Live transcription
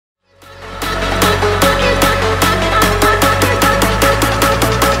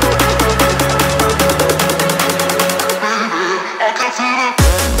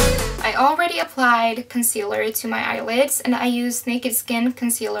applied concealer to my eyelids, and I used Naked Skin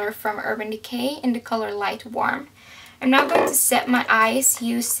Concealer from Urban Decay in the color Light Warm. I'm now going to set my eyes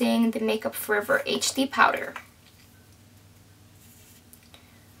using the Makeup Forever HD powder.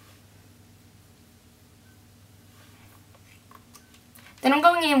 Then I'm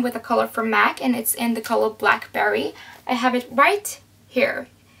going in with a color from MAC, and it's in the color Blackberry. I have it right here.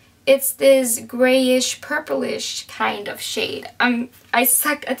 It's this grayish, purplish kind of shade. I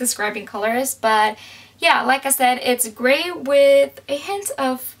suck at describing colors, but yeah, like I said, it's gray with a hint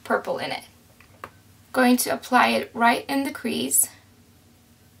of purple in it. Going to apply it right in the crease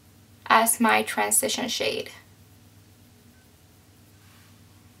as my transition shade.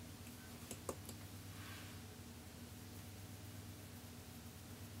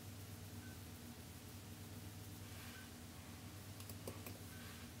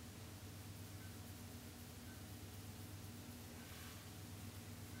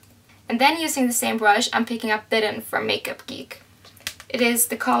 And then using the same brush, I'm picking up Bitten from Makeup Geek. It is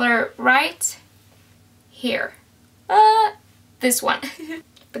the color right here. This one.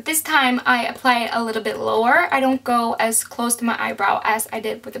 But this time I apply it a little bit lower. I don't go as close to my eyebrow as I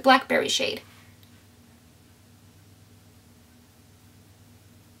did with the Blackberry shade.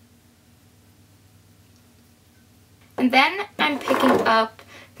 And then I'm picking up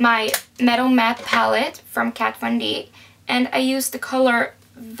my Metal Matte palette from Kat Von D, and I use the color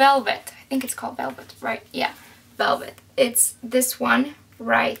Velvet. I think it's called Velvet, right? Yeah, Velvet. It's this one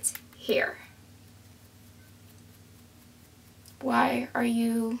right here. Why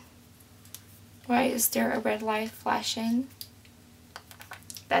is there a red light flashing?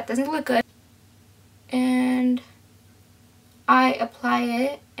 That doesn't look good. And I apply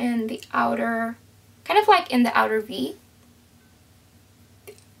it in the outer, kind of like in the outer V.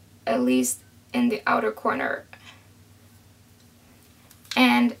 At least in the outer corner.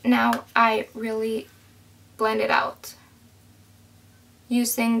 And now I really blend it out.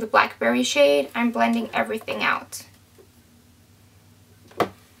 Using the Blackberry shade, I'm blending everything out.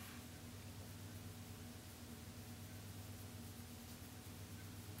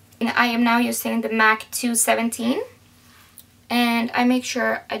 And I am now using the MAC 217, and I make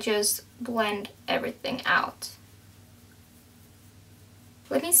sure I just blend everything out.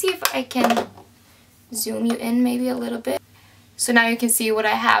 Let me see if I can zoom you in maybe a little bit. So now you can see what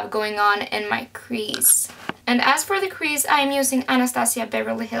I have going on in my crease. And as for the crease, I am using Anastasia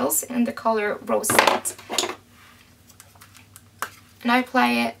Beverly Hills in the color Rosette. And I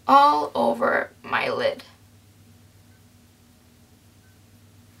apply it all over my lid.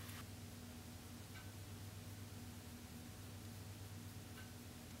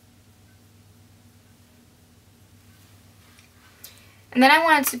 And then I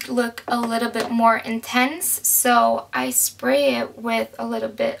want it to look a little bit more intense, so I spray it with a little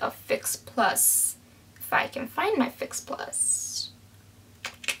bit of Fix Plus. If I can find my Fix Plus.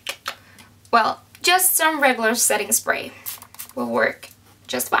 Well, just some regular setting spray will work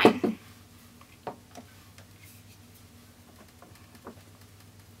just fine.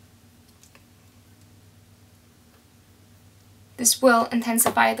 This will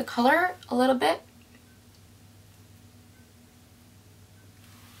intensify the color a little bit.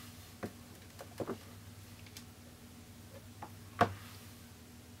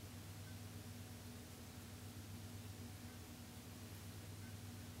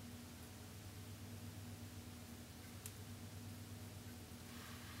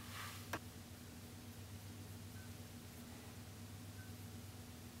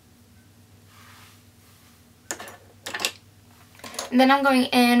 And then I'm going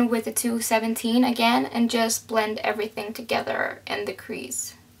in with the 217 again and just blend everything together in the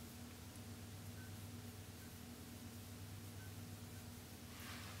crease.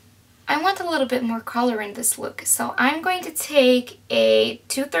 I want a little bit more color in this look, so I'm going to take a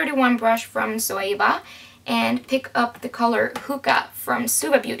 231 brush from Zoeva and pick up the color Hookah from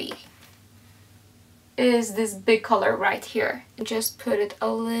Suva Beauty. It is this big color right here. And just put it a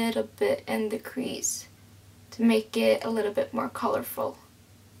little bit in the crease to make it a little bit more colorful.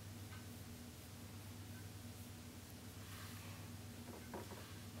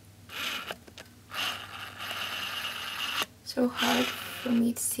 So hard for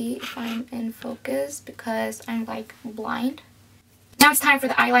me to see if I'm in focus because I'm like blind. Now it's time for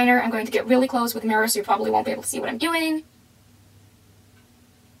the eyeliner. I'm going to get really close with the mirror so you probably won't be able to see what I'm doing.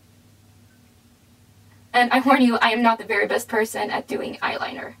 And I warn you, I am not the very best person at doing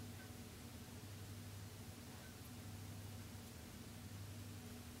eyeliner.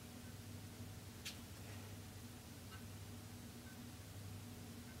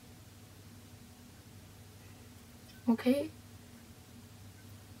 Okay,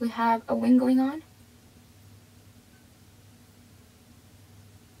 we have a wing going on.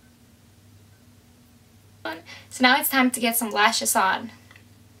 So now it's time to get some lashes on.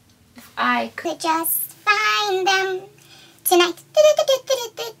 If I could just find them tonight.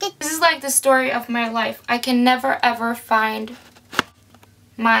 This is like the story of my life. I can never ever find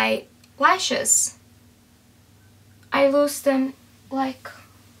my lashes. I lose them like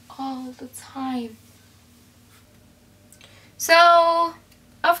all the time. So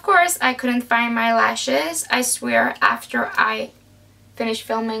of course I couldn't find my lashes. I swear after I finish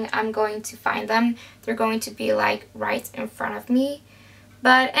filming I'm going to find them. They're going to be like right in front of me.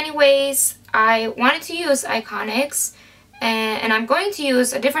 But anyways, I wanted to use Iconics and I'm going to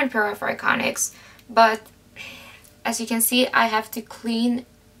use a different pair of Iconics, but as you can see I have to clean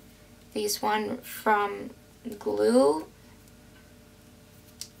these one from glue.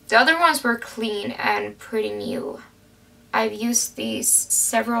 The other ones were clean and pretty new. I've used these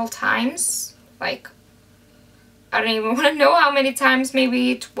several times, like I don't even want to know how many times,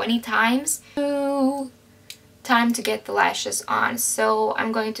 maybe 20 times. Time to get the lashes on, so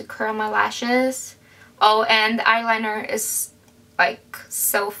I'm going to curl my lashes. Oh, and the eyeliner is like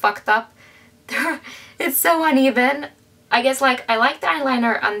so fucked up. It's so uneven. I guess like I like the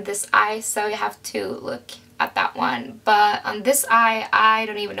eyeliner on this eye, so you have to look at that one, but on this eye I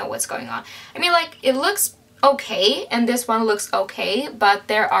don't even know what's going on. I mean, like it looks okay and this one looks okay, but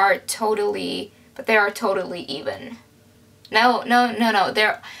they are totally even. No,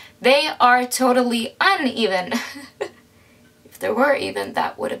 they are totally uneven. If they were even,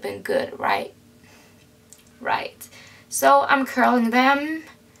 that would have been good, right? Right. So I'm curling them.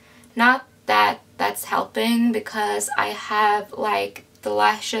 Not that that's helping because I have like the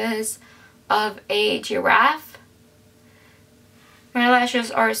lashes of a giraffe. My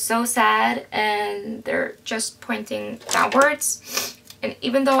lashes are so sad and they're just pointing downwards. And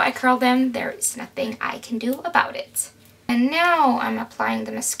even though I curl them, there is nothing I can do about it. And now I'm applying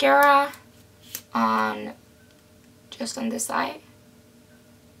the mascara on just on this eye.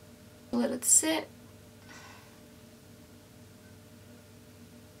 Let it sit.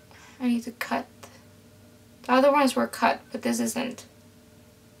 I need to cut. The other ones were cut, but this isn't.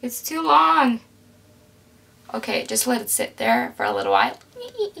 It's too long. Okay, just let it sit there for a little while.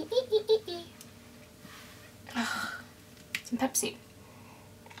 Some Pepsi.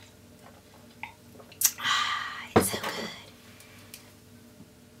 It's so good.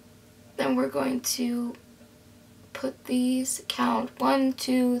 Then we're going to put these, count 1,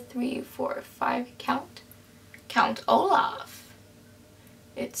 2, 3, 4, 5, count Olaf.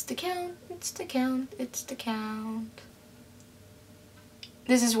 It's the count, it's the count, it's the count.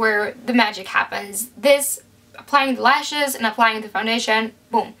 This is where the magic happens. This, applying the lashes and applying the foundation,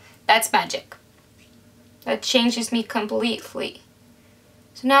 boom, that's magic. That changes me completely.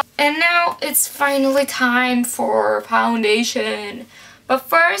 So now it's finally time for foundation. But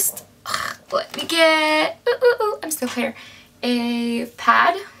first, let me get, I'm still here, a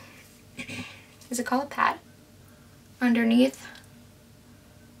pad. Is it called a pad? Underneath.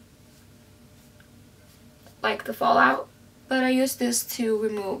 Like the fallout. But I use this to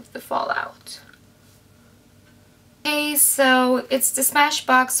remove the fallout. Okay, so it's the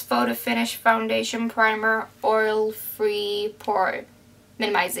Smashbox Photo Finish Foundation Primer Oil-Free Pore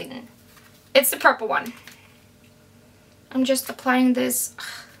Minimizing. It's the purple one. I'm just applying this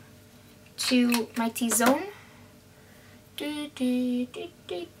to my T-zone.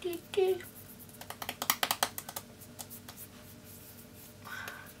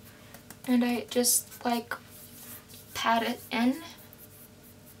 And I just like pat it in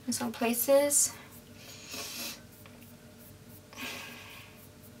some places.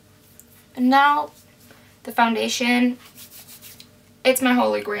 And now the foundation, it's my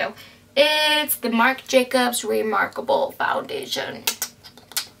holy grail. It's the Marc Jacobs Remarkable Foundation.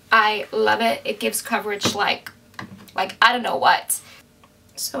 I love it. It gives coverage like I don't know what.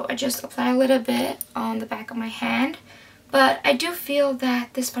 So I just apply a little bit on the back of my hand. But I do feel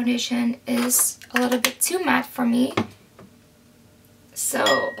that this foundation is a little bit too matte for me. So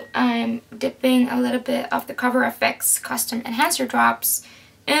I'm dipping a little bit of the Cover FX Custom Enhancer Drops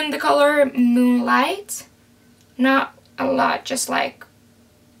in the color Moonlight. Not a lot, just like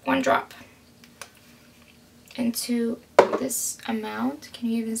 1 drop into this amount. Can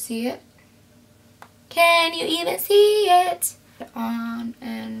you even see it? Can you even see it? On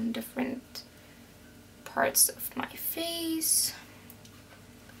in different parts of my face.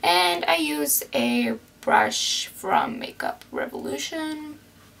 And I use a brush from Makeup Revolution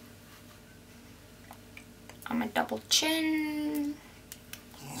on my double chin.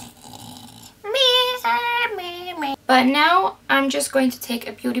 But now I'm just going to take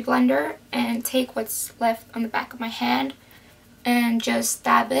a beauty blender and take what's left on the back of my hand and just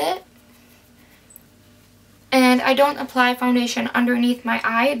dab it And I don't apply foundation underneath my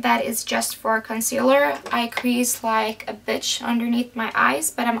eye. That is just for concealer. I crease like a bitch underneath my eyes,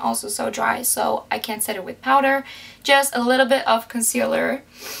 but I'm also so dry, so I can't set it with powder. Just a little bit of concealer.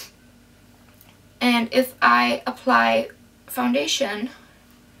 And if I apply foundation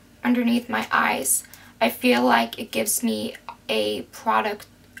underneath my eyes, I feel like it gives me a product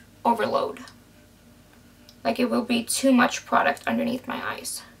overload. Like it will be too much product underneath my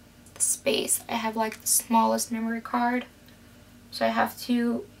eyes. The space, I have like the smallest memory card, so I have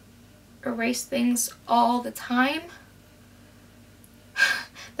to erase things all the time.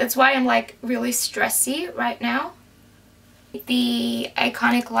 That's why I'm like really stressy right now. The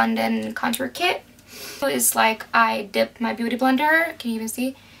Iconic London Contour Kit is like I dipped my beauty blender, can you even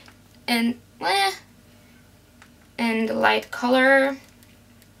see, in the light color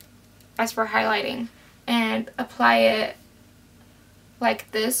as for highlighting, and apply it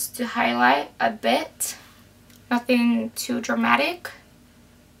like this to highlight a bit. Nothing too dramatic.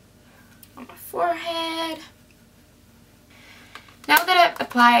 On my forehead. Now that I've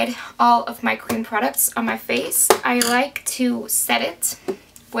applied all of my cream products on my face, I like to set it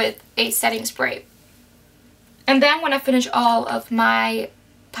with a setting spray. And then when I finish all of my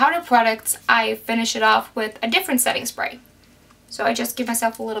powder products, I finish it off with a different setting spray. So I just give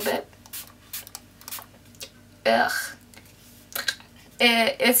myself a little bit. Ugh.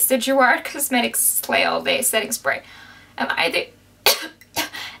 It's the Gerard Cosmetics Slay All Day setting spray. Am I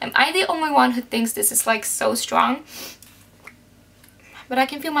the only one who thinks this is like so strong? But I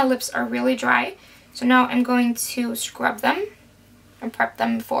can feel my lips are really dry. So now I'm going to scrub them and prep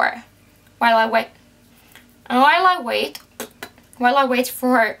them for while I wait. And while I wait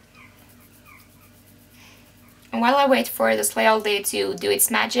for the Slay All Day to do its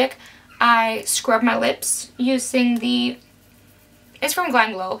magic, I scrub my lips using the, it's from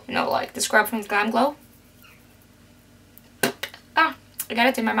Glam Glow, you know, like the scrub from Glam Glow. Ah, I got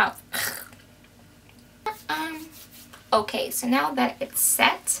it in my mouth. Okay, so now that it's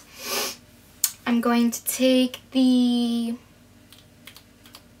set, I'm going to take the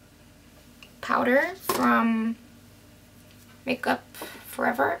powder from Makeup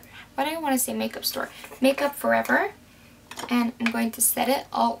Forever. Why do I want to say makeup store? Makeup Forever. And I'm going to set it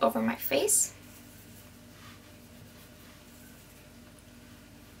all over my face.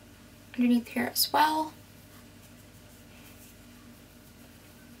 Underneath here as well.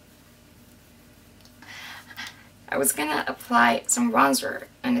 I was gonna apply some bronzer,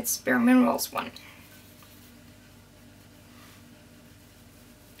 and it's bareMinerals one.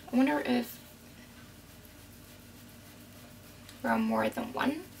 I wonder if there are more than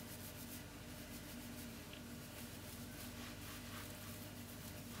one.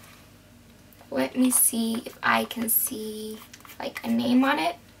 Let me see if I can see like a name on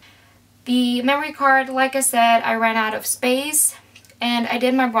it. The memory card, like I said, I ran out of space, and I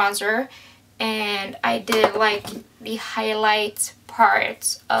did my bronzer, and I did like the highlight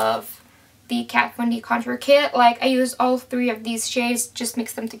part of the Kat Von D Contour Kit. Like I used all three of these shades, just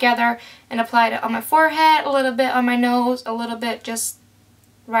mixed them together and applied it on my forehead, a little bit on my nose, a little bit just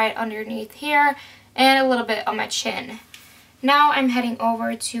right underneath here, and a little bit on my chin. Now I'm heading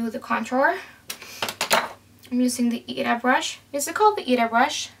over to the contour. I'm using the Ita brush. Is it called the Ita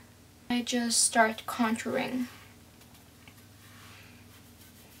brush? I just start contouring.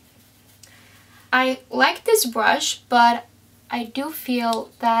 I like this brush, but I do feel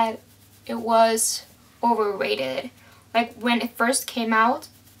that it was overrated. Like when it first came out,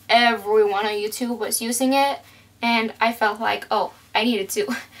 everyone on YouTube was using it, and I felt like, oh, I needed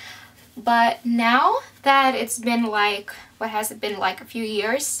to. But now that it's been like, what has it been, like a few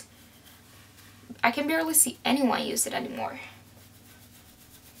years, I can barely see anyone use it anymore.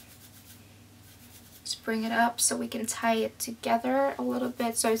 Let's bring it up so we can tie it together a little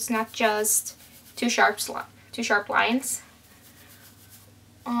bit so it's not just two sharp lines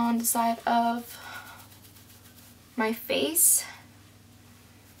on the side of my face.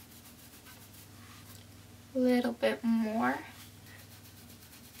 A little bit more.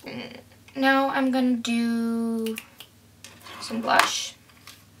 Now I'm gonna do some blush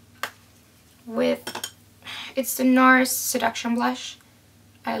with, it's the NARS Seduction blush.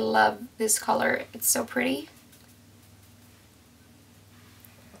 I love this color, it's so pretty.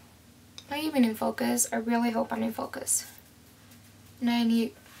 Am I even in focus? I really hope I'm in focus.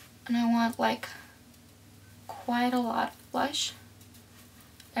 And I want like quite a lot of blush.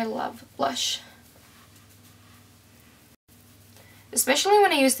 I love blush. Especially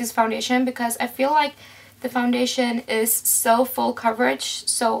when I use this foundation, because I feel like the foundation is so full coverage,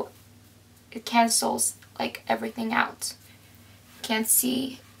 so it cancels like everything out. Can't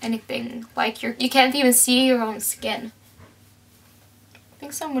see anything. Like you can't even see your own skin. I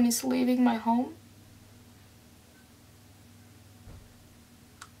think someone is leaving my home.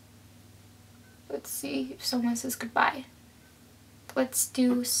 Let's see if someone says goodbye. Let's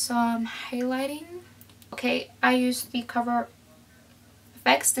do some highlighting. Okay, I used the Cover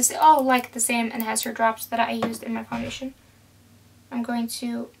FX. This is all like the same enhancer drops that I used in my foundation. I'm going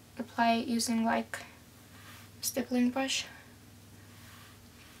to apply it using like a stippling brush.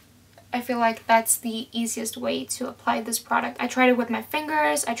 I feel like that's the easiest way to apply this product. I tried it with my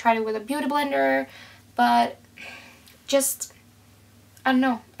fingers, I tried it with a beauty blender, but just, I don't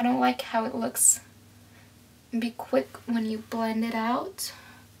know, I don't like how it looks. Be quick when you blend it out.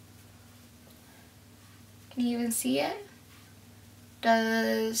 Can you even see it?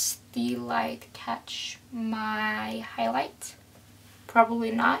 Does the light catch my highlight?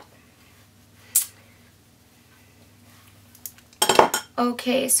 Probably not.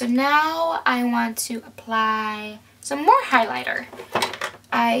 Okay, so now I want to apply some more highlighter.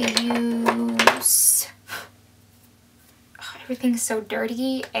 I use... Oh, everything's so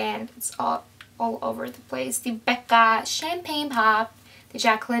dirty and it's all over the place. The BECCA Champagne Pop, the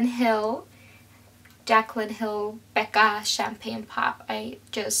Jaclyn Hill BECCA Champagne Pop. I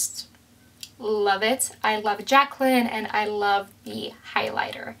just love it. I love Jaclyn and I love the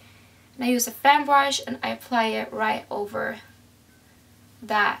highlighter. And I use a fan brush and I apply it right over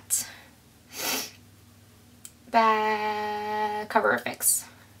that Cover FX.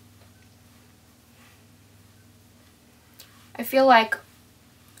 I feel like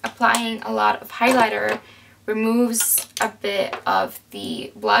applying a lot of highlighter removes a bit of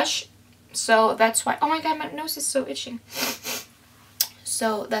the blush, so that's why, oh my god, my nose is so itching.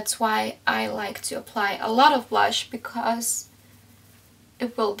 So that's why I like to apply a lot of blush, because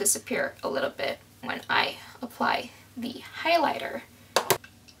it will disappear a little bit when I apply the highlighter.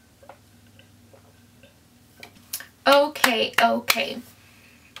 Okay.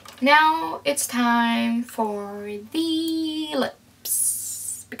 Now it's time for the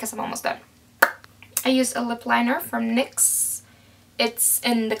lips, because I'm almost done. I use a lip liner from NYX. It's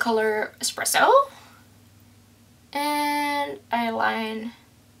in the color Espresso. And I line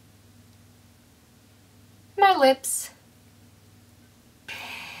my lips.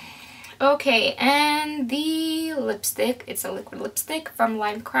 Okay, and the lipstick, it's a liquid lipstick from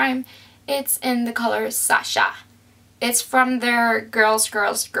Lime Crime. It's in the color Sasha. It's from their Girls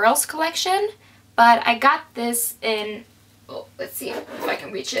collection, but I got this in, oh, let's see if I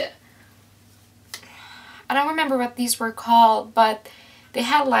can reach it. I don't remember what these were called, but they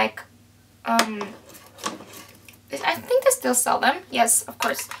had like, I think they still sell them. Yes, of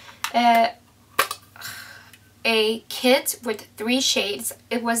course. A kit with 3 shades.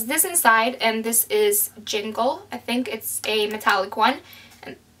 It was this inside, and this is Jingle. I think it's a metallic one.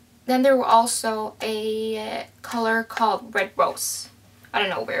 And then there were also a color called Red Rose. I don't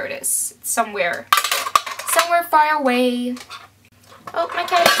know where it is. It's somewhere far away. Oh, my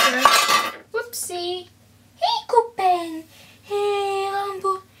cat is here. Whoopsie. Hey, Kupen. Hey,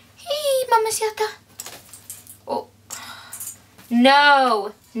 Lambo. Hey, Mamacita. Oh.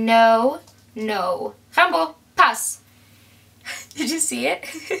 No. Rambo, pass. Did you see it?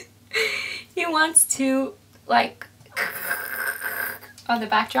 He wants to, like, on the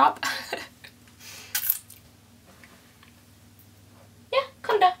backdrop. Ja,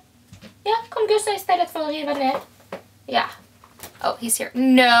 kom då. Ja, kom gussa istället för att riva ner. Ja. Oh, he's here.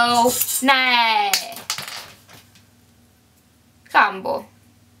 No. Nej. Rambo.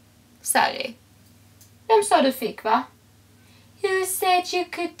 Sorry. Vem sa du fick, va? Who said you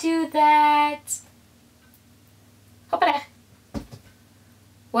could do that? Hoppa där.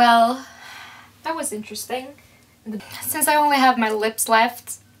 Well, that was interesting. Since I only have my lips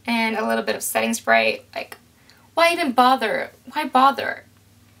left and a little bit of setting spray, like, why even bother? Why bother?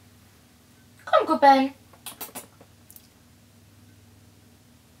 Come, gubben.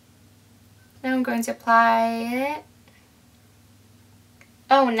 Now I'm going to apply it.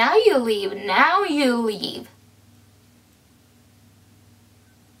 Oh, now you leave. Now you leave.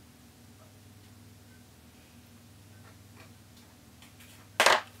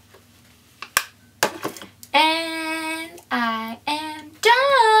 And I am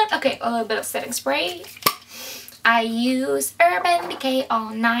done. Okay, a little bit of setting spray. I use Urban Decay All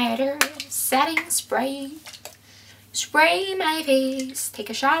Nighter setting spray. Spray my face. Take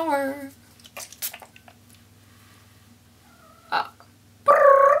a shower.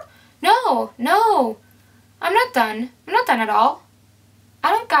 No. I'm not done. I'm not done at all.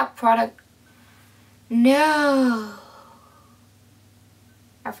 I don't got product. No.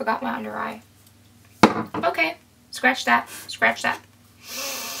 I forgot my under eye. Okay, scratch that.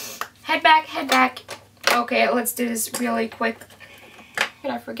 Head back, head back. Okay, let's do this really quick.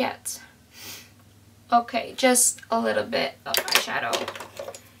 Did I forget? Okay, just a little bit of eyeshadow.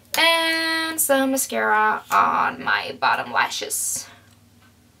 And some mascara on my bottom lashes.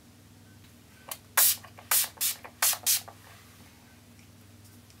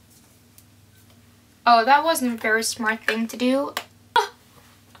 Oh, that wasn't a very smart thing to do.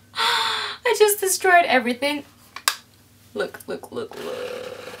 I just destroyed everything. Look, look, look, look.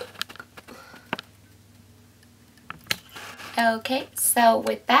 Okay, so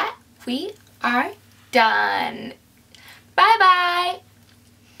with that, we are done. Bye-bye.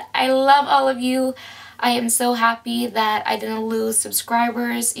 I love all of you. I am so happy that I didn't lose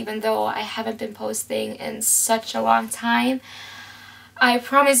subscribers, even though I haven't been posting in such a long time. I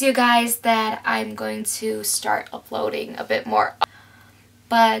promise you guys that I'm going to start uploading a bit more.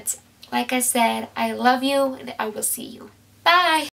 But like I said, I love you and I will see you. Bye!